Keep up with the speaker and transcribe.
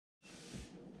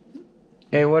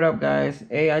Hey, what up, guys?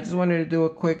 Hey, I just wanted to do a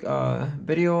quick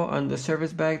video on the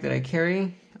service bag that I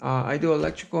carry. I do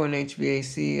electrical and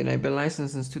HVAC, and I've been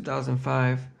licensed since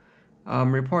 2005.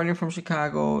 I'm reporting from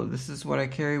Chicago. This is what I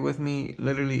carry with me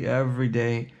literally every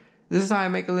day. This is how I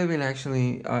make a living,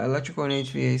 actually, electrical and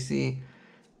HVAC.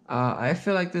 I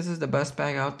feel like this is the best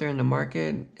bag out there in the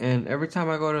market, and every time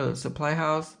I go to the supply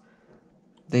house,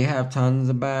 they have tons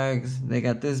of bags. They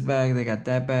got this bag, they got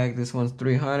that bag. This one's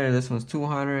 300, this one's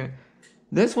 200.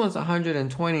 This one's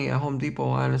 120 at Home Depot,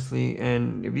 honestly.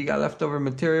 And if you got leftover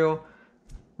material,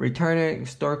 return it,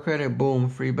 store credit, boom,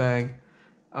 free bag.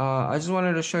 I just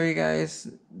wanted to show you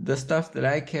guys the stuff that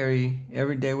I carry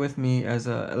every day with me as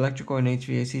an electrical and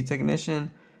HVAC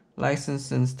technician, licensed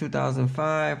since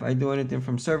 2005. I do anything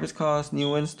from service calls,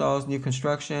 new installs, new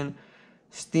construction,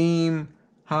 steam,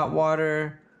 hot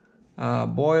water,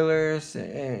 boilers,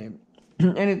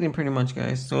 anything pretty much,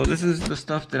 guys. So this is the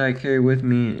stuff that I carry with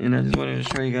me, and I just wanted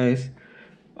to show you guys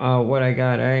what I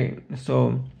got. Alright,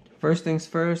 so first things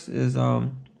first is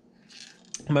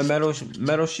my metal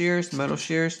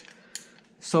shears.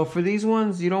 So for these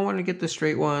ones, you don't want to get the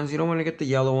straight ones, you don't want to get the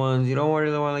yellow ones, you don't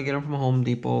really want to get them from Home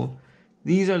Depot.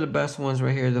 These are the best ones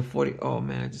right here, the 40. Oh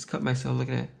man, I just cut myself. Look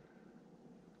at that.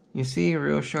 You see,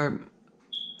 real sharp.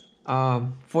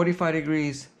 45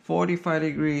 degrees,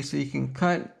 so you can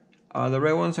cut. The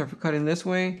red ones are for cutting this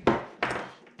way,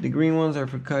 the green ones are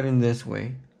for cutting this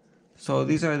way. So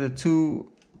these are the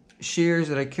two shears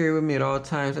that I carry with me at all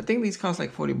times. I think these cost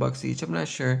like 40 bucks each, I'm not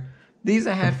sure. These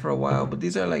I had for a while, but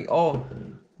these are like, oh,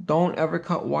 don't ever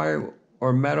cut wire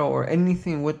or metal or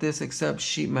anything with this except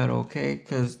sheet metal, okay?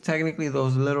 Because technically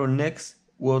those little nicks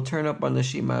will turn up on the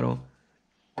sheet metal.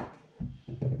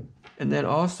 And then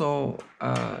also,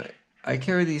 I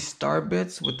carry these star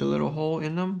bits with the little hole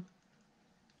in them.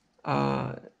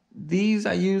 These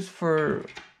I use for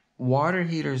water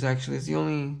heaters, actually. It's the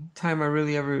only time I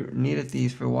really ever needed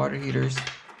these, for water heaters.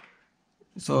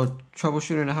 So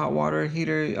troubleshooting a hot water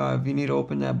heater, if you need to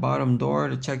open that bottom door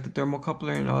to check the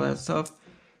thermocoupler and all that stuff,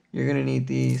 you're gonna need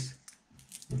these.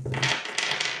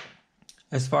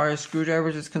 As far as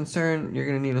screwdrivers is concerned, you're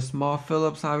gonna need a small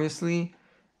Phillips, obviously,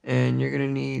 and you're gonna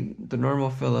need the normal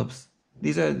Phillips.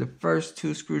 These are the first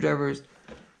two screwdrivers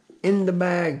in the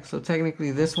bag. So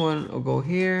technically this one will go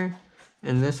here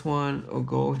and this one will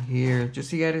go here,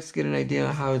 just so you guys get an idea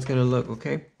of how it's gonna look,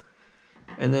 okay?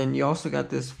 And then you also got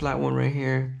this flat one right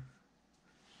here,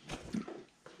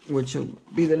 which will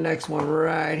be the next one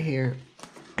right here.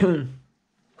 I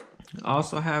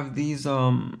also have these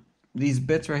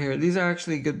bits right here. These are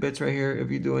actually good bits right here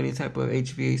if you do any type of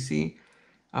HVAC.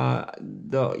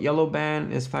 The yellow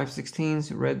band is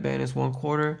 5/16, red band is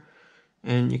 1/4,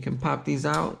 and you can pop these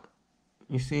out,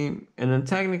 you see. And then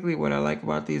technically what I like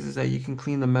about these is that you can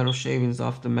clean the metal shavings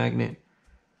off the magnet.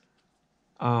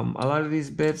 A lot of these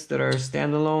bits that are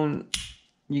standalone,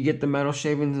 you get the metal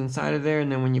shavings inside of there,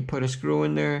 and then when you put a screw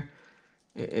in there,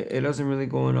 it doesn't really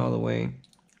go in all the way.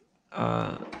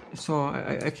 So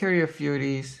I carry a few of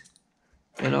these,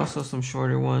 and also some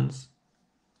shorter ones.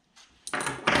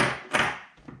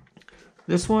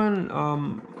 This one,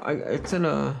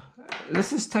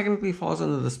 this is technically falls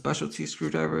under the specialty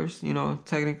screwdrivers. You know,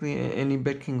 technically any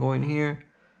bit can go in here.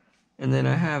 And then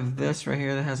I have this right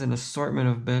here that has an assortment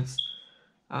of bits.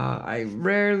 I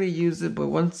rarely use it, but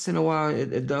once in a while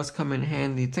it does come in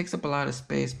handy. It takes up a lot of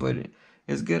space, but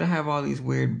it's good to have all these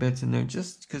weird bits in there,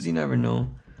 just because you never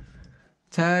know.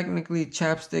 Technically,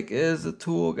 chapstick is a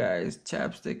tool, guys.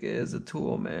 Chapstick is a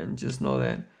tool, man. Just know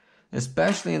that.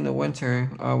 Especially in the winter,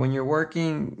 when you're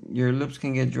working, your lips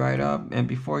can get dried up, and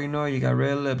before you know it, you got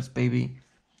red lips, baby.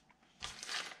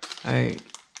 Alright,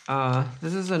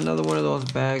 this is another one of those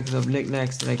bags of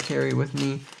knickknacks that I carry with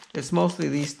me. It's mostly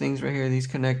these things right here, these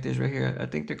connectors right here. I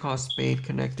think they're called spade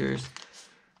connectors.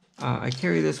 I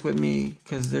carry this with me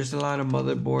because there's a lot of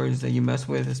motherboards that you mess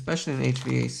with, especially in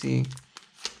HVAC.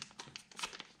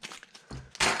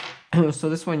 So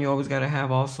this one you always gotta have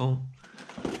also.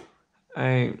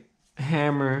 Alright.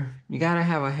 Hammer. You gotta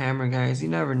have a hammer, guys. You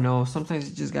never know. Sometimes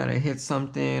you just gotta hit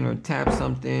something or tap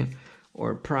something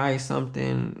or pry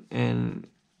something, and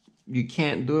you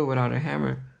can't do it without a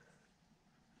hammer.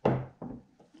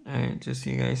 Alright, just so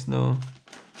you guys know.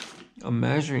 A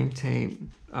measuring tape.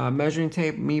 Measuring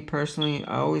tape, me personally,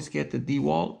 I always get the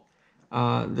DeWalt.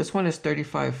 This one is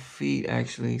 35 feet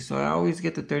actually, so I always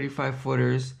get the 35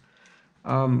 footers.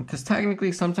 Because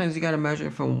technically sometimes you gotta measure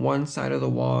from one side of the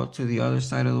wall to the other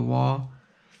side of the wall,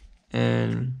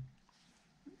 and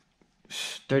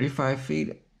 35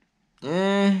 feet,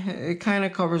 it kind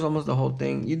of covers almost the whole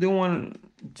thing. You do want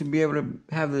to be able to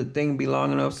have the thing be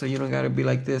long enough so you don't gotta be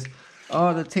like this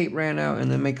oh, the tape ran out,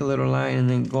 and then make a little line and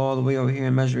then go all the way over here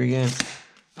and measure again.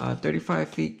 35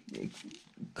 feet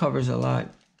covers a lot.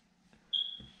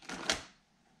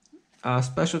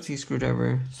 Specialty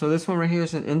screwdriver. So this one right here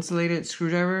is an insulated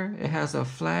screwdriver. It has a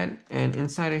flat, and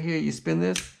inside of here you spin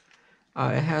this.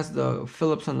 It has the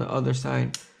Phillips on the other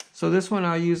side. So this one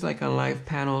I'll use like on live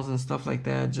panels and stuff like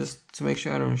that, just to make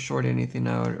sure I don't short anything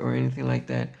out or anything like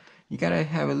that. You gotta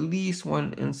have at least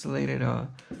one insulated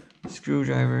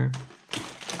screwdriver.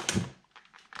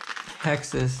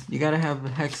 Hexes. You gotta have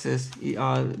hexes.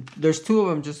 There's two of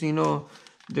them, just so you know.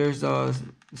 There's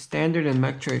standard and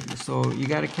metric, so you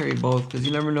gotta carry both because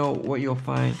you never know what you'll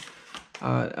find.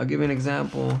 I'll give you an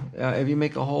example. If you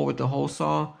make a hole with the hole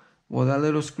saw, well, that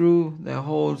little screw that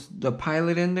holds the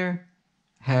pilot in there,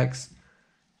 hex.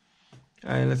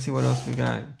 All right, let's see what else we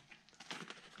got.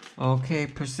 Okay,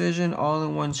 precision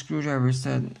all-in-one screwdriver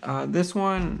set. This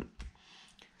one,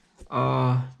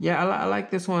 yeah, I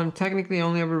like this one. Technically, I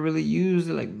only ever really used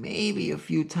it like maybe a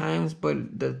few times,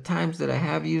 but the times that I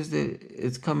have used it,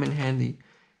 it's come in handy.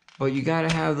 But you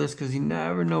gotta have this because you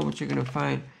never know what you're gonna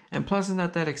find. And plus, it's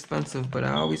not that expensive, but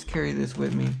I always carry this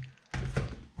with me.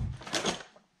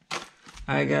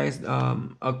 Alright guys,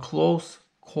 a close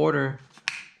quarter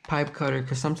pipe cutter,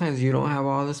 because sometimes you don't have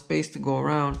all the space to go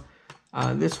around.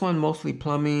 This one mostly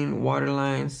plumbing, water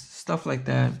lines, stuff like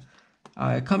that.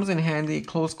 It comes in handy,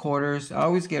 close quarters. I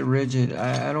always get rigid.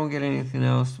 I don't get anything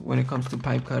else when it comes to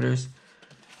pipe cutters.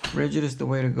 Rigid is the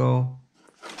way to go.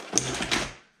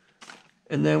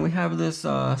 And then we have this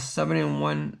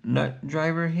 7-in-1 nut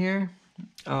driver here.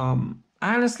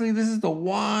 Honestly, this is the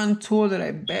one tool that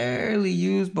I barely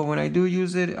use, but when I do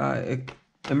use it,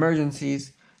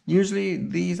 emergencies. Usually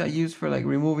these I use for like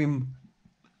removing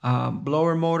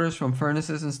blower motors from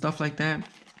furnaces and stuff like that.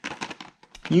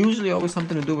 Usually always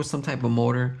something to do with some type of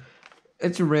motor.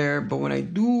 It's rare, but when I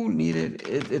do need it,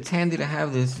 it's handy to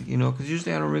have this, you know, because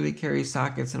usually I don't really carry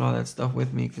sockets and all that stuff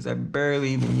with me because I barely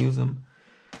even use them.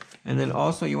 And then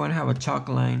also you want to have a chalk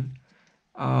line.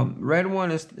 Red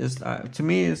one is to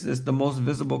me is the most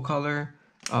visible color.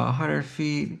 100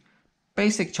 feet,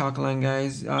 basic chalk line,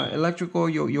 guys. Electrical,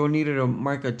 you'll need to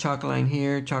mark a chalk line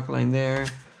here, chalk line there.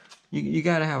 You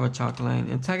gotta have a chalk line.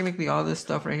 And technically, all this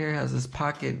stuff right here has this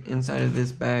pocket inside of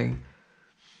this bag.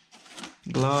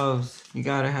 Gloves, you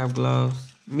gotta have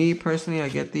gloves. Me personally, I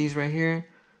get these right here.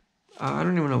 I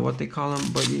don't even know what they call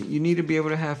them, but you need to be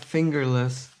able to have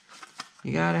fingerless.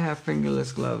 You gotta have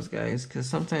fingerless gloves, guys, because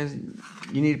sometimes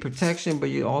you need protection, but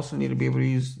you also need to be able to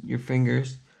use your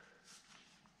fingers.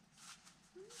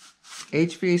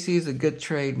 HVAC is a good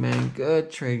trade, man.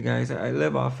 Good trade, guys. I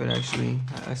live off it, actually.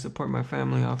 I support my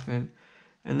family off it.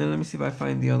 And then let me see if I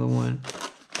find the other one.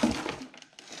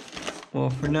 Well,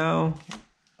 for now,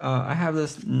 I have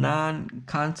this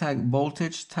non-contact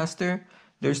voltage tester.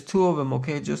 There's two of them,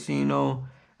 okay, just so you know.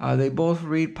 They both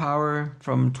read power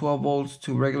from 12 volts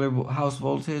to regular house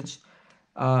voltage.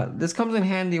 This comes in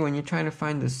handy when you're trying to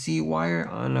find the C wire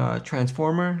on a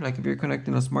transformer, like if you're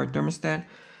connecting a smart thermostat.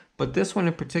 But this one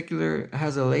in particular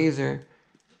has a laser.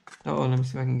 Oh, let me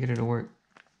see if I can get it to work.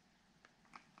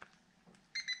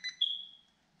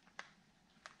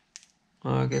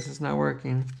 Oh, I guess it's not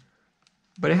working.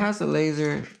 But it has a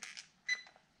laser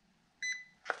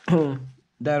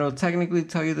that'll technically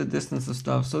tell you the distance of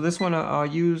stuff. So this one I'll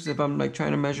use if I'm like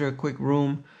trying to measure a quick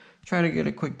room, trying to get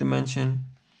a quick dimension.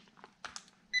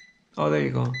 Oh, there you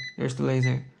go. There's the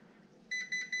laser.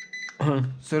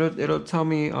 So it'll tell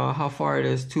me how far it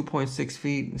is, 2.6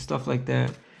 feet and stuff like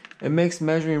that. It makes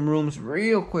measuring rooms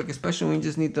real quick, especially when you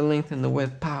just need the length and the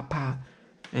width. Pa,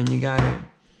 and you got it.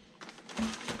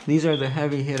 These are the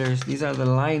heavy hitters. These are the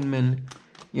linemen.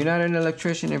 You're not an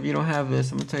electrician if you don't have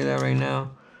this. I'm gonna tell you that right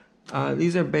now.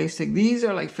 These are basic. These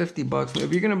are like 50 bucks.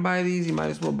 If you're gonna buy these, you might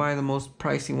as well buy the most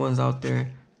pricey ones out there.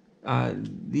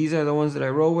 These are the ones that I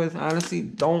roll with. Honestly,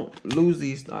 don't lose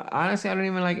these. Honestly, I don't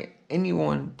even like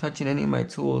anyone touching any of my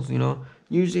tools, you know.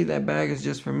 Usually that bag is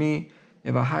just for me.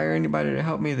 If I hire anybody to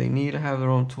help me, they need to have their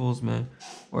own tools, man.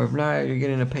 Or if not, you're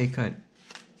getting a pay cut.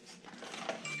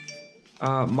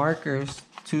 Markers.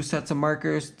 2 sets of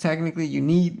markers. Technically, you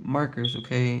need markers,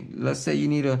 okay? Let's say you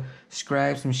need to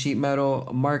scribe some sheet metal,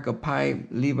 mark a pipe,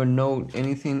 leave a note,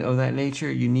 anything of that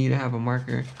nature, you need to have a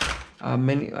marker.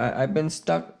 I've been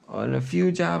stuck on a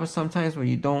few jobs sometimes where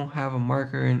you don't have a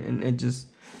marker and it just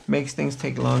makes things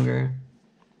take longer.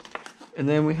 And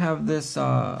then we have this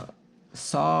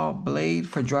saw blade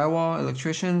for drywall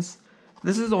electricians.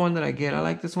 This is the one that I get. I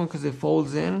like this one because it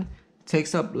folds in,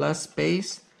 takes up less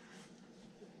space.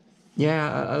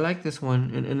 Yeah, I like this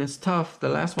one, and it's tough. The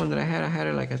last one that I had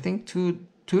it like I think two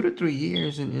to 3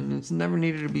 years, and it's never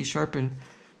needed to be sharpened.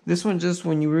 This one just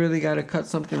when you really gotta cut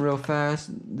something real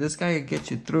fast, this guy will get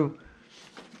you through.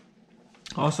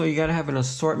 Also, you gotta have an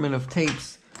assortment of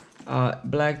tapes.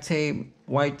 Black tape,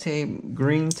 white tape,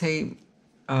 green tape.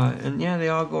 And yeah, they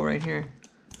all go right here.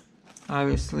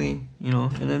 Obviously, you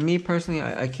know. And then me personally,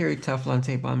 I carry Teflon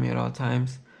tape on me at all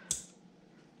times.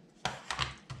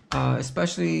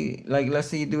 Especially like let's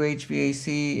say you do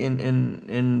HVAC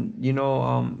and you know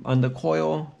on the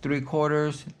coil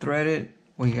 3/4 threaded,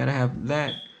 well you gotta have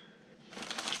that.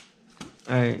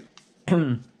 Alright.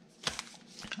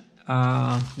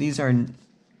 These are,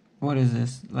 what is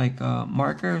this, like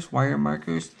markers, wire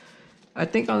markers. I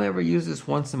think I'll never use this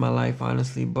once in my life,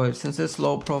 honestly, but since it's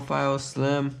low profile,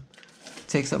 slim,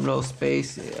 takes up no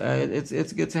space,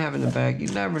 it's good to have in the bag. You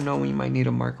never know when you might need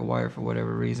a marker wire for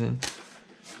whatever reason.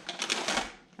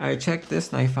 Alright, check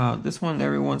this knife out. This one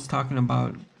everyone's talking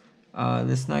about.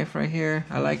 This knife right here.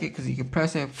 I like it because you can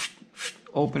press it,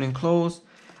 open and close.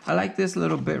 I like this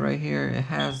little bit right here. It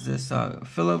has this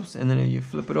Phillips, and then if you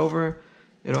flip it over,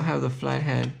 it'll have the flat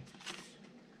head.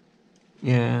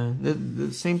 Yeah,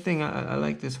 the same thing. I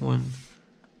like this one.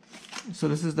 So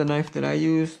this is the knife that I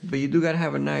use, but you do gotta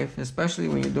have a knife, especially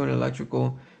when you're doing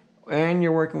electrical and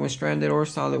you're working with stranded or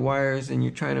solid wires and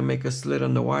you're trying to make a slit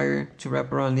on the wire to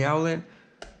wrap around the outlet.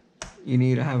 You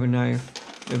need to have a knife.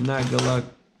 If not, good luck.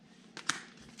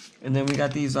 And then we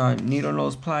got these needle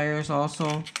nose pliers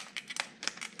also.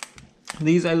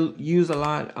 These I use a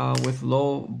lot with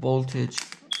low voltage.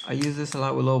 I use this a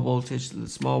lot with low voltage,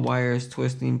 small wires,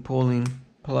 twisting, pulling,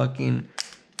 plucking.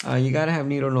 You gotta have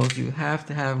needle nose. You have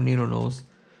to have needle nose.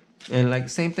 And like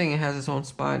same thing, it has its own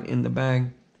spot in the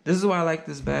bag. This is why I like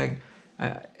this bag.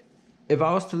 If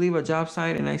I was to leave a job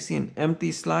site and I see an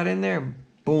empty slot in there,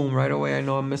 boom, right away I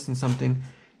know I'm missing something.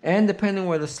 And depending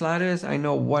where the slot is, I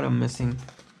know what I'm missing.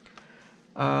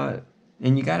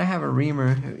 And you gotta have a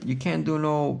reamer. You can't do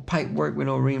no pipe work with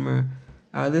no reamer.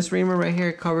 This reamer right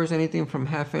here covers anything from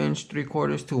 1/2 inch,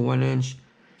 3/4 to 1 inch.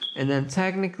 And then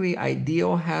technically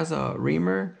Ideal has a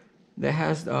reamer that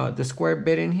has the square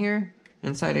bit in here,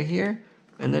 inside of here.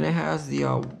 And then it has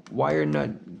the wire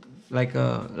nut, like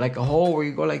a hole where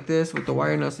you go like this with the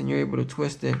wire nuts and you're able to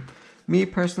twist it. Me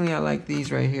personally, I like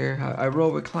these right here. I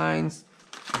roll with Klein's.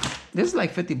 This is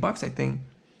like 50 bucks, I think.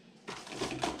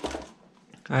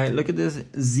 Alright, look at this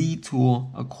Z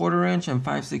tool. A 1/4 inch and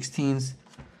 5/16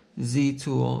 Z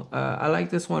tool. I like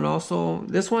this one also.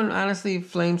 This one, honestly,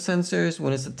 flame sensors,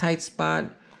 when it's a tight spot,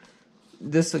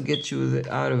 this will get you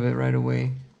out of it right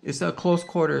away. It's a close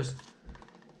quarters.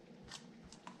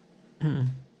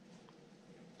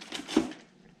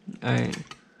 Alright.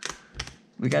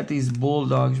 We got these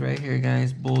bulldogs right here,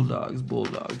 guys. Bulldogs.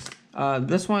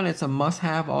 This one, it's a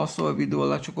must-have also if you do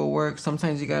electrical work.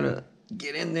 Sometimes you gotta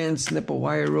get in there and snip a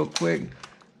wire real quick.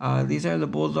 These are the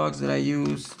bulldogs that I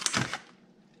use.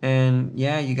 And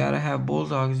yeah, you gotta have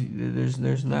bulldogs.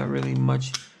 There's not really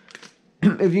much.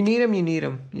 If you need them, you need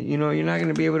them. You know, you're not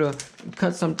gonna be able to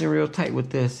cut something real tight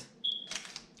with this,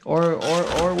 or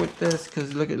with this,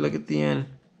 because look at the end.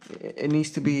 It needs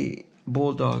to be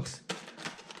bulldogs.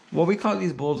 What we call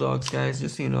these bulldogs, guys,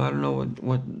 just so you know. I don't know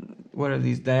what are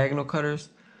these, diagonal cutters.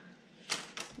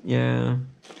 Yeah.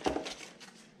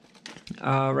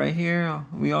 Right here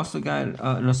we also got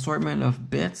an assortment of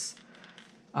bits.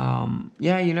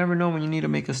 Yeah, you never know when you need to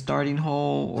make a starting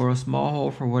hole or a small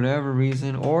hole for whatever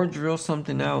reason, or drill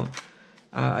something out.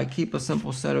 I keep a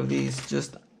simple set of these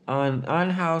just on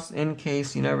house in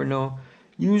case, you never know.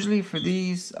 Usually for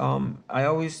these, I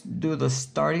always do the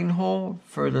starting hole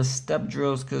for the step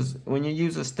drills, because when you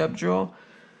use a step drill,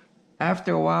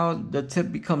 after a while the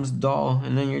tip becomes dull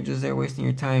and then you're just there wasting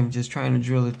your time just trying to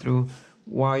drill it through,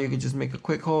 while you could just make a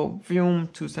quick hole,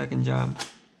 2-second job.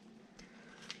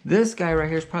 This guy right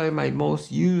here is probably my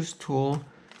most used tool.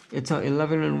 It's an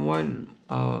 11-in-1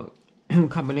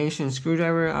 combination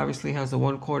screwdriver. Obviously has a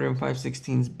 1/4 and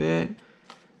 5/16 bit.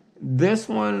 This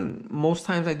one, most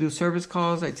times I do service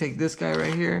calls, I take this guy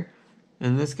right here,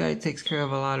 and this guy takes care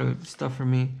of a lot of stuff for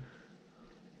me.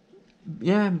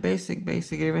 Yeah, basic.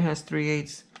 It even has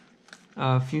 3/8.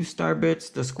 A few star bits,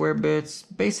 the square bits,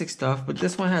 basic stuff. But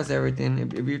this one has everything.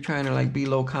 If you're trying to like be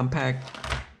low compact,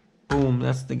 boom,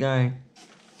 that's the guy.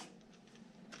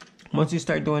 Once you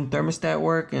start doing thermostat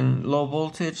work and low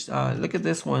voltage, look at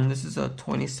this one. This is a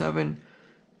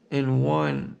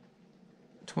 27-in-1.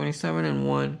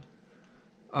 27-in-1.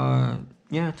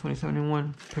 Yeah,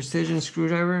 27-in-1 precision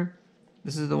screwdriver.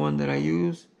 This is the one that I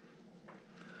use.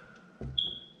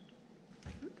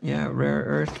 Yeah, rare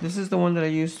earth. This is the one that I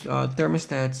use.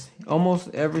 Thermostats.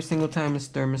 Almost every single time it's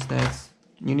thermostats.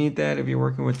 You need that if you're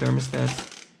working with thermostats.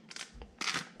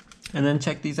 And then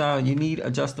check these out. You need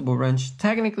adjustable wrench.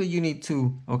 Technically, you need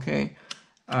two, okay?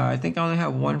 I think I only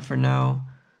have one for now,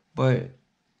 but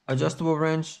adjustable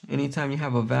wrench, anytime you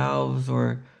have a valves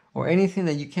or anything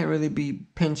that you can't really be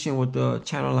pinching with the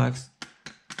channel locks.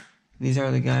 These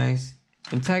are the guys.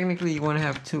 And technically, you want to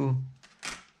have two.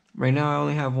 Right now, I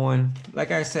only have one.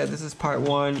 Like I said, this is part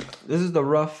one. This is the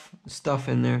rough stuff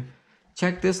in there.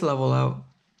 Check this level out.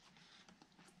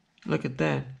 Look at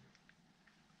that.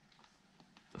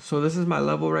 So this is my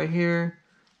level right here.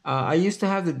 I used to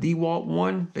have the DeWalt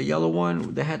one, the yellow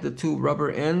one that had the two rubber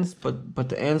ends, but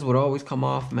the ends would always come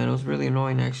off, man. It was really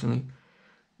annoying, actually.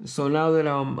 So now that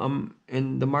I'm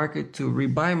in the market to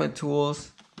rebuy my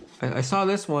tools, I saw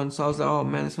this one, so I was like, oh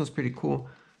man, this one's pretty cool.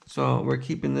 So we're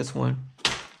keeping this one.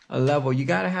 A level. You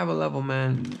gotta have a level,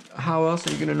 man. How else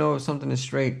are you gonna know if something is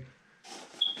straight?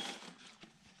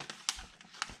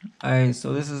 Alright,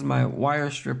 so this is my wire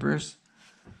strippers.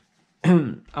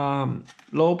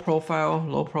 Low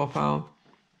profile.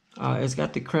 It's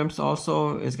got the crimps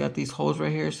also. It's got these holes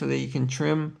right here so that you can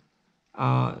trim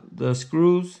the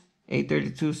screws.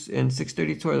 832 and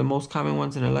 632 are the most common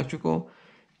ones in electrical,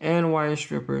 and wire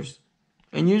strippers.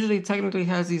 And usually technically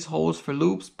has these holes for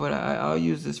loops, but I'll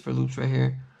use this for loops right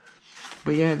here.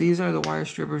 But yeah, these are the wire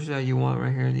strippers that you want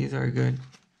right here. These are good.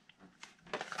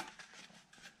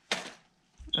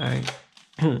 Alright.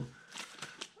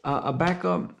 A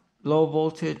backup low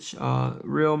voltage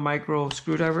real micro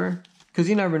screwdriver, because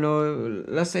you never know.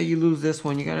 Let's say you lose this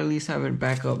one, you gotta at least have it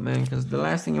back up, man, because the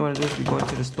last thing you want to do is be going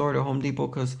to the store to Home Depot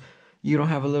because you don't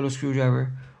have a little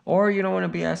screwdriver, or you don't want to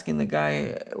be asking the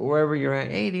guy wherever you're at,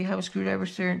 hey, do you have a screwdriver,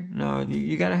 sir? No,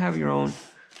 you gotta have your own.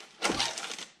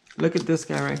 Look at this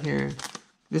guy right here.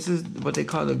 This is what they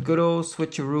call the good old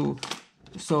switcheroo.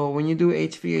 So when you do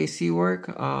HVAC work,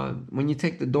 when you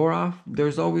take the door off,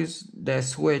 there's always that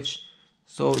switch.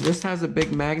 So this has a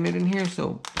big magnet in here,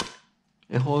 so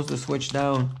it holds the switch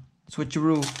down.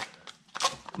 Switcheroo.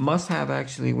 Must have,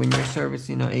 actually, when you're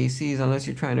servicing ACs, unless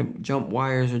you're trying to jump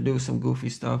wires or do some goofy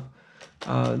stuff.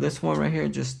 This one right here,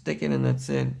 just stick it and that's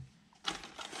it.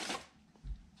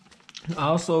 I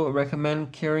also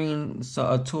recommend carrying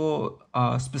a tool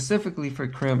specifically for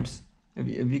crimps. If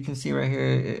you can see right here,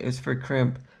 it's for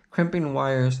crimping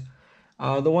wires.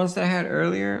 The ones that I had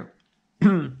earlier,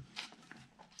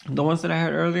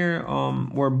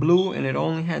 were blue, and it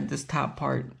only had this top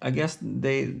part. I guess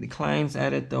the Kleins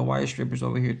added the wire strippers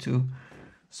over here too.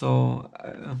 So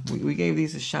we gave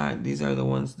these a shot. These are the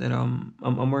ones that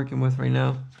I'm working with right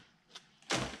now.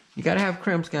 You gotta have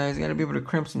crimps, guys. You gotta be able to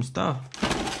crimp some stuff.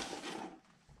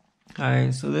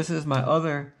 Alright, so this is my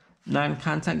other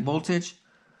non-contact voltage.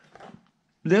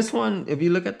 This one, if you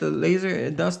look at the laser,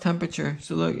 it does temperature.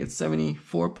 So look, it's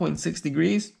 74.6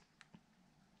 degrees.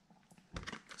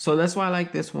 So that's why I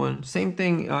like this one. Same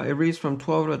thing, it reads from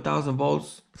 12 to 1000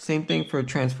 volts. Same thing for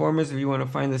transformers if you want to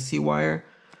find the C wire.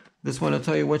 This one will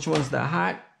tell you which one's the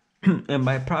hot. And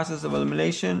by process of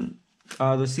elimination,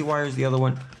 the C wire is the other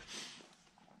one.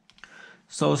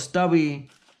 So stubby.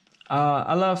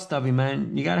 I love stubby,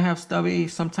 man. You gotta have stubby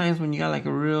sometimes when you got like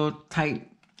a real tight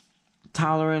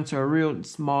tolerance or a real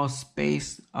small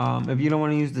space. If you don't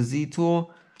want to use the Z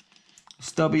tool,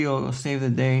 stubby will save the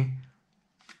day.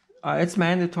 It's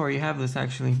mandatory you have this,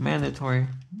 actually. Mandatory.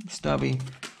 Stubby.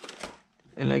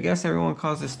 And I guess everyone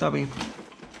calls it stubby.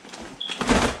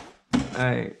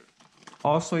 Alright.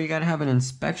 Also, you gotta have an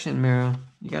inspection mirror.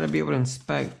 You gotta be able to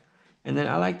inspect. And then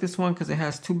I like this one because it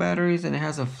has 2 batteries and it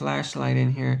has a flashlight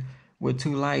in here with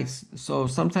 2 lights. So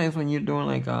sometimes when you're doing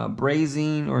like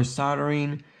brazing or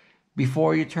soldering,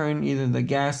 before you turn either the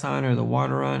gas on or the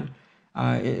water on,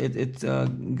 it's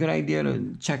a good idea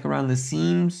to check around the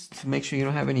seams to make sure you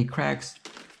don't have any cracks.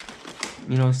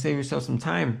 You know, save yourself some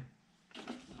time.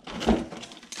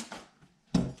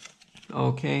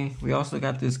 Okay, we also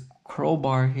got this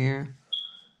crowbar here.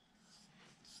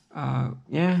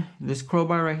 Yeah, this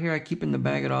crowbar right here I keep in the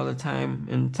bag all the time.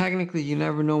 And technically you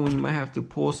never know when you might have to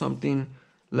pull something,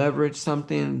 leverage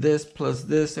something, this plus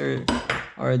this, or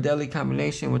a deadly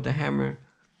combination with the hammer.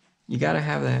 You gotta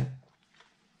have that.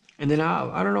 And then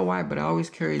I don't know why, but I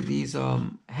always carry these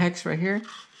Hvacs right here.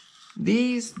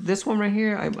 This one right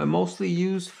here I mostly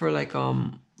use for like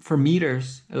for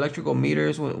meters, electrical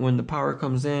meters, when the power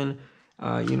comes in.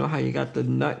 You know how you got the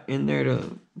nut in there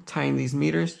to tighten these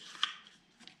meters.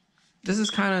 This is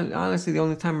kind of honestly the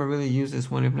only time I really use this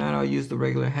one. If not, I'll use the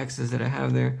regular hexes that I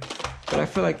have there. But I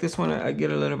feel like this one I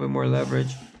get a little bit more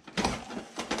leverage.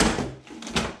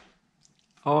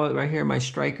 Oh, right here, my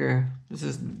striker. This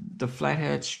is the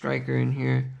flathead striker in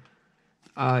here.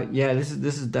 Yeah, this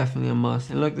is definitely a must.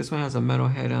 And look, this one has a metal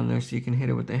head on there, so you can hit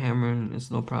it with the hammer and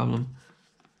it's no problem.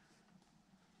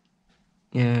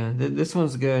 Yeah, this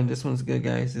one's good. This one's good,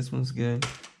 guys. This one's good.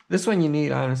 This one you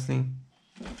need, honestly.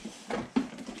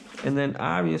 And then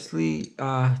obviously,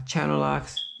 channel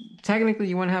locks. Technically,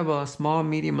 you want to have a small,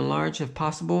 medium, and large if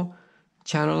possible.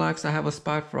 Channel locks, I have a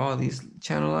spot for all these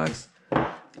channel locks.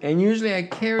 And usually I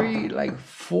carry like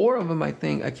 4 of them, I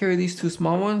think. I carry these 2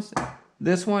 small ones.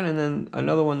 This one and then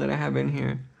another one that I have in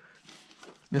here.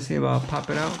 Let's see if I'll pop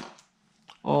it out.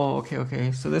 Oh,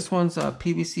 okay. So this one's a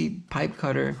PVC pipe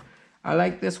cutter. I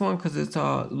like this one because it's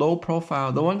a low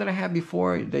profile. The one that I had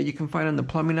before that you can find on the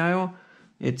plumbing aisle,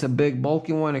 it's a big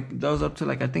bulky one. It goes up to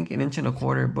like, I think 1.25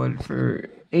 inches. But for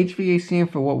HVAC and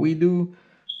for what we do,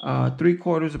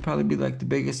 3/4 would probably be like the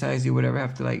biggest size you would ever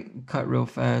have to like cut real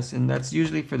fast. And that's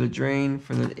usually for the drain,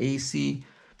 for the AC.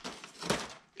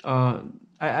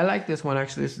 I like this one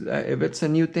actually. If it's a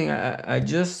new thing, I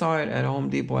just saw it at Home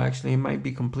Depot actually. It might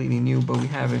be completely new, but we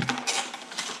have it.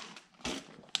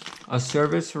 A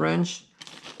service wrench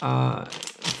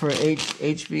for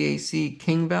HVAC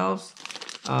king valves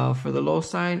for the low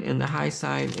side and the high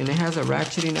side. And it has a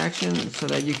ratcheting action so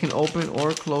that you can open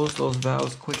or close those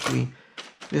valves quickly.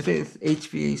 This is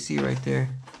HVAC right there.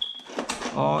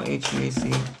 All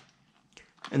HVAC.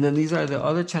 And then these are the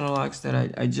other channel locks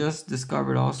that I just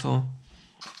discovered also.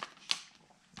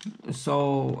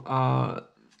 So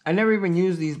I never even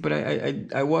used these, but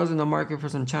I was in the market for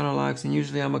some channel locks, and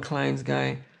usually I'm a Klein's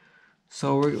guy.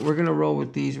 So we're gonna roll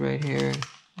with these right here.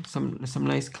 Some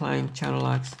nice Klein channel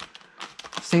locks.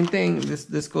 Same thing,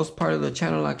 this goes part of the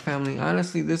channel lock family.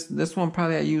 Honestly, this one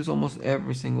probably I use almost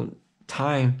every single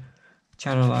time.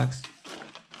 Channel locks.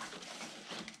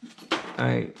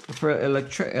 Alright, for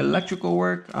electrical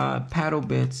work, paddle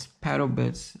bits,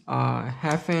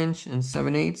 1/2 inch and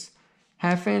 7/8.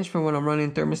 1/2 inch for when I'm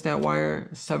running thermostat wire,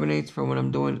 7/8 for when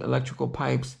I'm doing electrical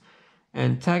pipes.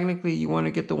 And technically, you want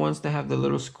to get the ones that have the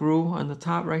little screw on the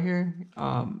top right here.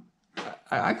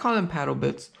 I call them paddle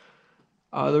bits.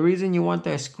 The reason you want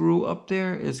that screw up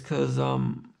there is because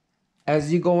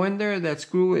as you go in there, that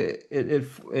screw it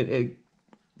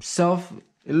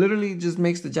literally just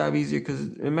makes the job easier. Because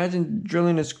imagine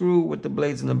drilling a screw with the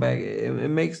blades in the back. It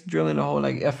makes drilling a hole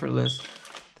like effortless.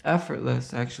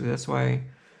 Actually. That's why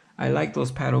I like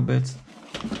those paddle bits.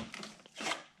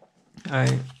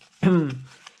 Alright.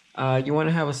 You want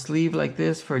to have a sleeve like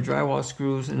this for drywall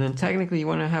screws. And then technically you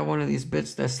want to have one of these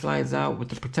bits that slides out with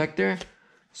the protector.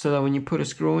 So that when you put a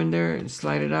screw in there and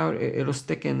slide it out, it'll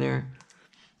stick in there.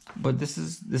 But this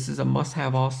is a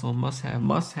must-have also.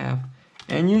 Must-have.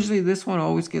 And usually this one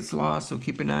always gets lost, so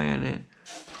keep an eye on it.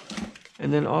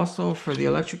 And then also for the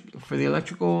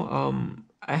electrical,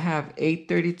 I have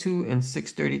 832 and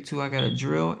 632. I got a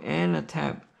drill and a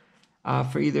tap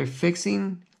for either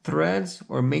fixing threads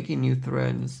or making new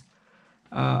threads.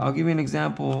 I'll give you an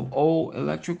example. Old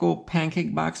electrical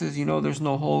pancake boxes, you know there's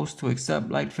no holes to accept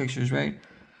light fixtures, right?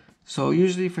 So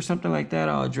usually for something like that,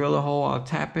 I'll drill a hole, I'll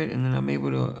tap it, and then I'm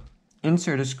able to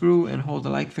insert a screw and hold the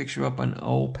light fixture up on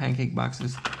old pancake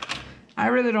boxes. I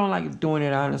really don't like doing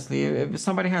it, honestly. If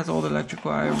somebody has old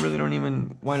electrical, I really don't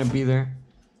even want to be there.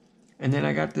 And then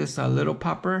I got this little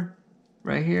popper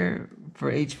right here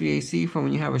for HVAC for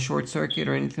when you have a short circuit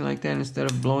or anything like that. Instead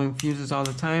of blowing fuses all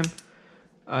the time,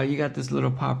 you got this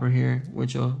little popper here,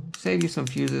 which will save you some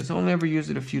fuses. Only ever use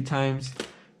it a few times.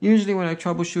 Usually when I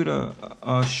troubleshoot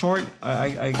a short,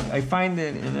 I find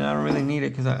it and I don't really need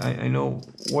it because I know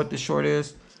what the short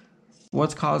is,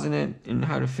 what's causing it, and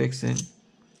how to fix it.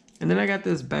 And then I got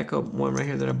this backup one right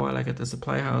here that I bought like at the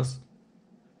supply house.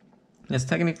 It's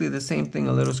technically the same thing,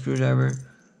 a little screwdriver.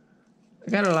 I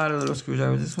got a lot of little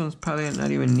screwdrivers. This one's probably not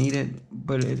even needed,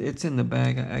 but it's in the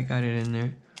bag. I got it in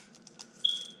there.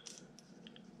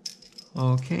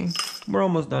 Okay, we're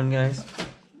almost done, guys.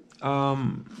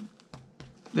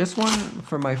 This one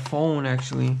for my phone,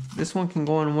 actually. This one can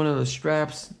go on one of the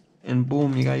straps and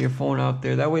boom, you got your phone out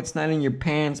there. That way it's not in your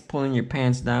pants, pulling your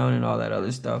pants down and all that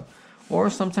other stuff. Or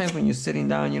sometimes when you're sitting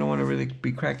down, you don't want to really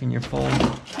be cracking your phone.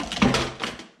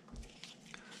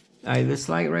 Alright, this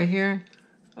light right here.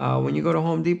 When you go to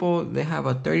Home Depot, they have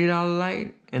a $30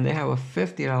 light and they have a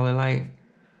 $50 light.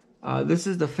 This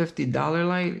is the $50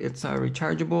 light. It's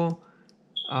rechargeable.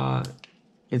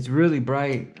 It's really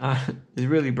bright. It's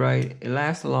really bright. It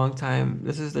lasts a long time.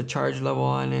 This is the charge level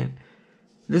on it.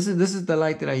 This is the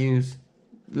light that I use.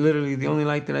 Literally the only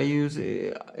light that I use.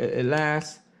 It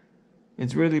lasts.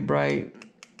 It's really bright.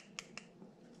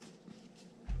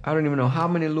 I don't even know how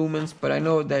many lumens, but I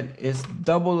know that it's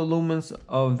double the lumens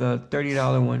of the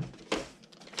 $30 one.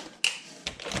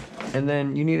 And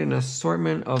then you need an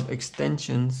assortment of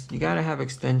extensions. You gotta have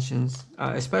extensions,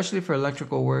 especially for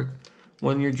electrical work.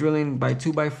 when you're drilling by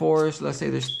 2x4s. Let's say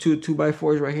there's two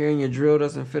 2x4s right here and your drill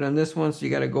doesn't fit on this one, so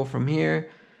you got to go from here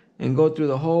and go through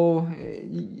the hole.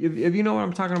 If you know what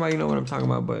I'm talking about, you know what I'm talking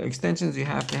about. But extensions you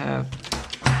have to have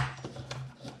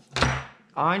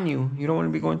on you. You don't want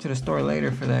to be going to the store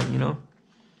later for that, you know.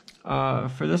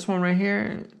 For this one right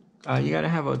here, you got to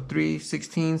have a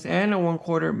 3/16 and a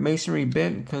 1/4 masonry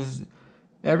bit, because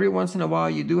every once in a while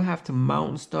you do have to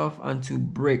mount stuff onto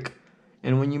brick.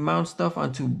 And when you mount stuff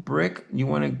onto brick, you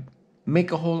want to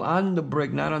make a hole on the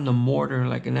brick, not on the mortar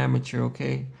like an amateur,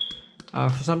 okay?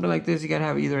 For something like this, you got to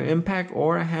have either an impact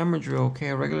or a hammer drill, okay?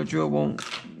 A regular drill won't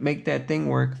make that thing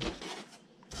work.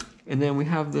 And then we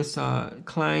have this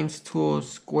Klein's tool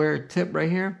square tip right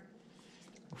here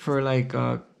for like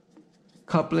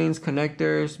couplings,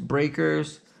 connectors,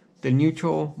 breakers, the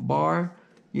neutral bar.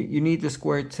 You need the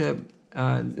square tip.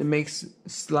 It makes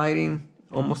sliding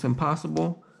almost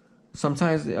impossible.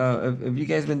 Sometimes if you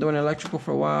guys been doing electrical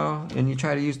for a while and you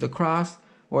try to use the cross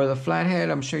or the flathead,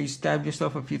 I'm sure you stabbed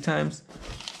yourself a few times.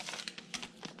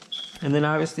 And then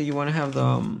obviously you want to have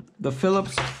the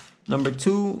Phillips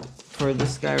 #2 for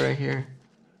this guy right here.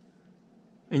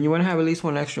 And you want to have at least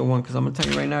one extra one, because I'm going to tell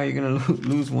you right now, you're going to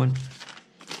lose one.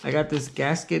 I got this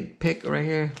gasket pick right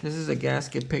here. This is a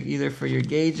gasket pick either for your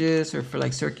gauges or for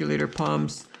like circulator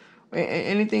pumps.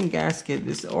 Anything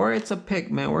gasket. Or it's a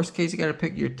pick, man. Worst case, you got to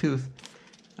pick your tooth.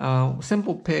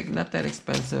 Simple pick, not that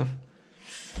expensive.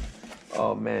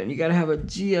 Oh, man. You got to have a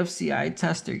GFCI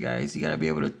tester, guys. You got to be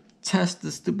able to test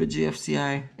the stupid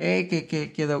GFCI.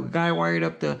 The guy wired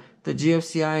up the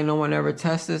GFCI and no one ever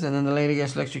tests this, and then the lady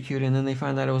gets electrocuted and then they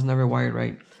find out it was never wired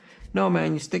right. No,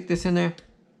 man, you stick this in there,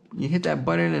 you hit that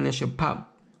button and it should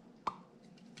pop.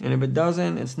 And if it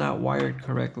doesn't, it's not wired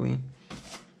correctly.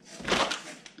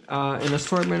 An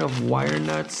assortment of wire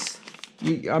nuts.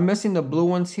 I'm missing the blue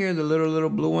ones here, the little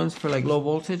blue ones for like low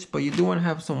voltage, but you do want to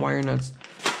have some wire nuts.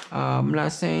 I'm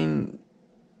not saying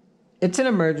it's an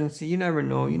emergency. You never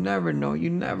know. You never know. You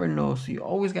never know. So you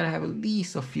always got to have at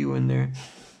least a few in there.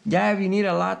 Yeah, if you need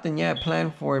a lot, then yeah, plan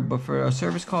for it. But for a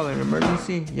service call or an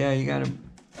emergency, yeah, you gotta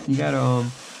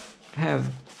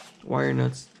have wire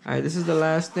nuts. All right, this is the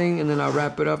last thing, and then I'll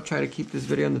wrap it up. Try to keep this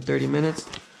video under 30 minutes.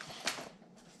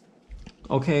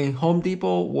 Okay, Home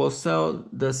Depot will sell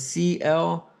the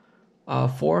CL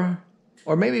 4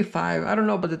 or maybe 5. I don't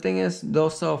know, but the thing is,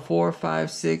 they'll sell 4, 5,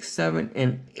 6, 7,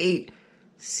 and 8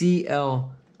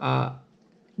 CL.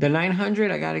 The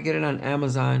 900, I gotta get it on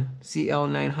Amazon. CL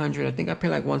 900. I think I paid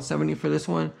like $170 for this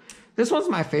one. This one's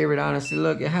my favorite, honestly.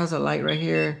 Look, it has a light right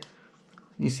here.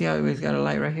 You see how it's got a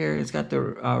light right here? It's got the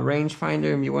range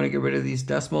finder. If you want to get rid of these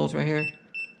decimals right here.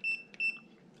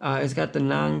 It's got the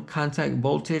non-contact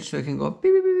voltage, so it can go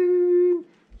beep, beep, beep, beep.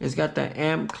 It's got the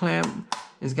amp clamp.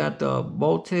 It's got the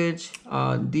voltage,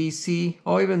 DC,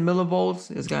 or even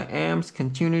millivolts. It's got amps,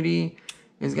 continuity.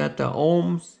 It's got the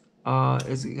ohms.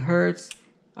 It's hertz.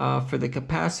 For the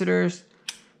capacitors,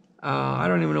 I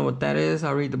don't even know what that is.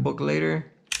 I'll read the book later.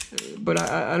 But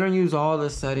I don't use all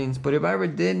the settings. But if I ever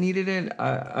needed it,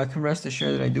 I can rest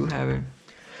assured that I do have it.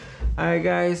 Alright,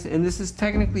 guys, and this is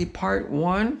technically part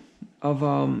 1 of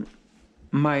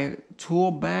my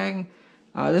tool bag.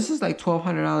 This is like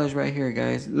 $1,200 right here,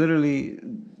 guys. Literally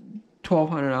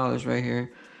 $1,200 right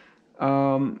here.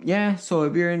 Yeah, so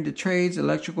if you're into trades,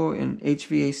 electrical and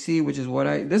HVAC, which is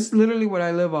this is literally what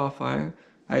I live off.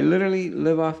 I literally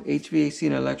live off HVAC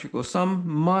and electrical. Some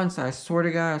months, I swear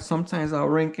to God, sometimes I'll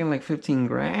rank in like 15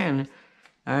 grand.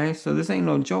 Alright, so this ain't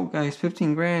no joke, guys.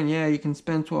 15 grand, yeah, you can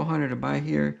spend $1,200 to buy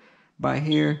here, buy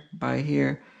here, buy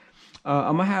here.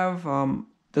 I'm gonna have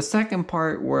the second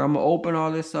part where I'm gonna open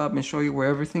all this up and show you where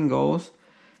everything goes.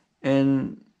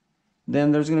 And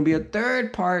then there's gonna be a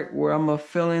third part where I'm gonna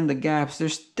fill in the gaps.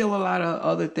 There's still a lot of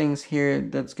other things here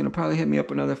that's gonna probably hit me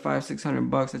up another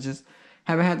 $500-600. I just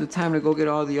haven't had the time to go get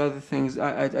all the other things.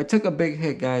 I took a big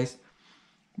hit, guys.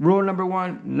 Rule number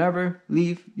 1, never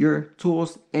leave your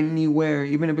tools anywhere,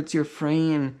 even if it's your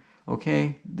friend.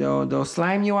 Okay, they'll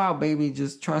slime you out, baby.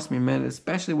 Just trust me, man.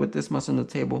 Especially with this much on the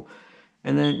table.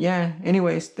 And then yeah.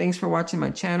 Anyways, thanks for watching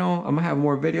my channel. I'm gonna have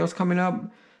more videos coming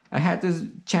up. I had this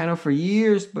channel for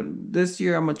years, but this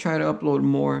year I'm gonna try to upload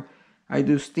more. I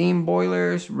do steam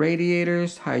boilers,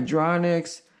 radiators,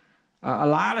 hydronics. A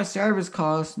lot of service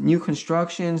calls, new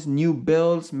constructions, new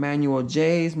builds, manual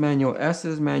J's, manual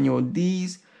S's, manual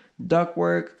D's,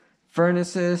 ductwork,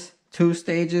 furnaces, 2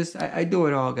 stages. I do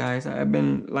it all, guys. I've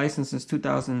been licensed since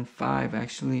 2005,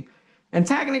 actually. And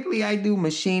technically, I do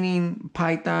machining,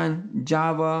 Python,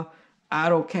 Java,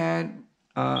 AutoCAD.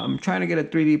 I'm trying to get a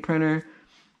 3D printer.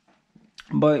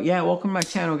 But yeah, welcome to my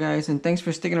channel, guys. And thanks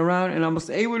for sticking around. And I was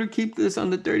able to keep this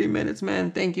under 30 minutes,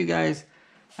 man. Thank you, guys.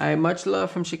 Much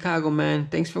love from Chicago, man.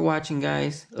 Thanks for watching,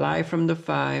 guys. Live from the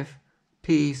 5.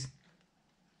 Peace.